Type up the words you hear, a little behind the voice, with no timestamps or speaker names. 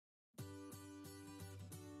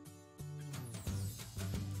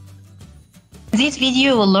this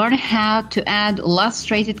video, you will learn how to add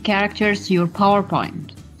illustrated characters to your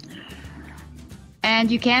PowerPoint. And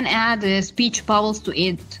you can add speech bubbles to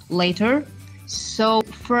it later. So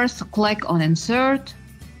first click on Insert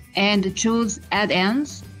and choose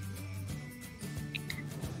Add-ins.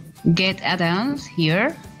 Get add-ins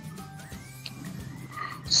here.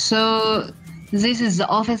 So this is the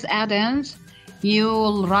Office add-ins.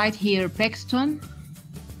 You'll write here Pixton.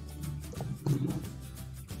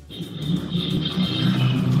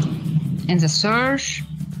 In the search.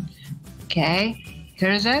 Okay,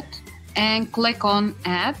 here's it. And click on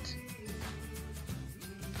Add.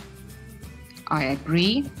 I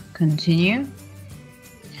agree. Continue.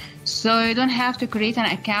 So you don't have to create an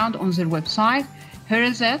account on their website. Here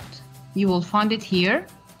is it. You will find it here.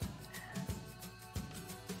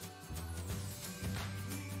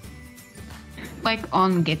 Click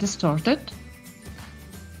on Get Started.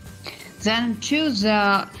 Then choose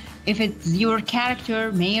if it's your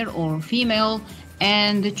character, male or female,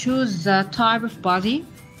 and choose the type of body.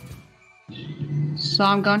 So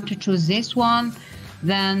I'm going to choose this one.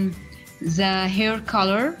 Then the hair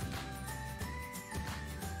color,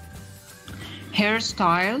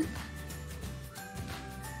 hairstyle,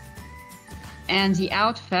 and the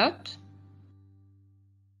outfit.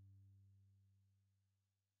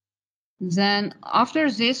 Then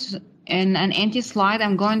after this, in an empty slide,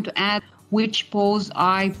 I'm going to add which pose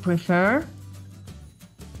I prefer.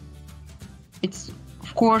 It's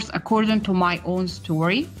of course according to my own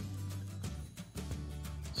story.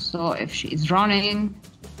 So if she is running,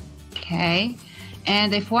 okay.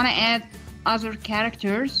 And if I want to add other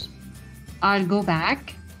characters, I'll go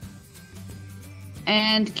back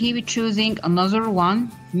and keep choosing another one,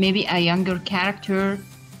 maybe a younger character,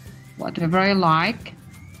 whatever I like.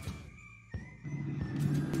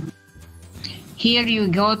 Here you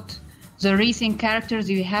got the recent characters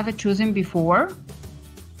you haven't chosen before.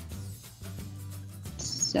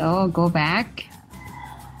 So go back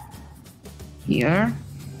here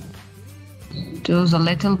to the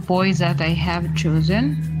little boy that I have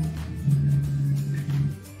chosen.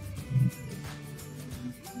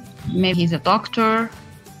 Maybe he's a doctor.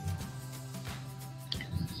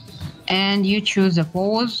 And you choose a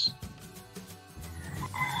pose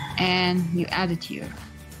and you add it here.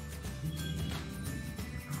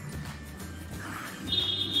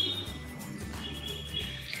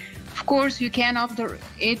 Of course, you can after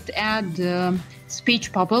it add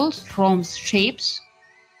speech bubbles from shapes.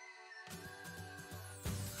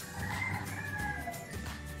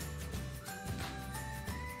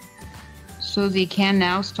 So they can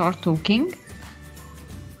now start talking.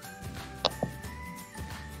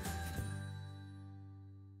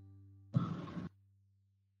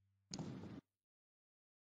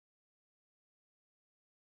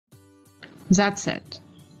 That's it.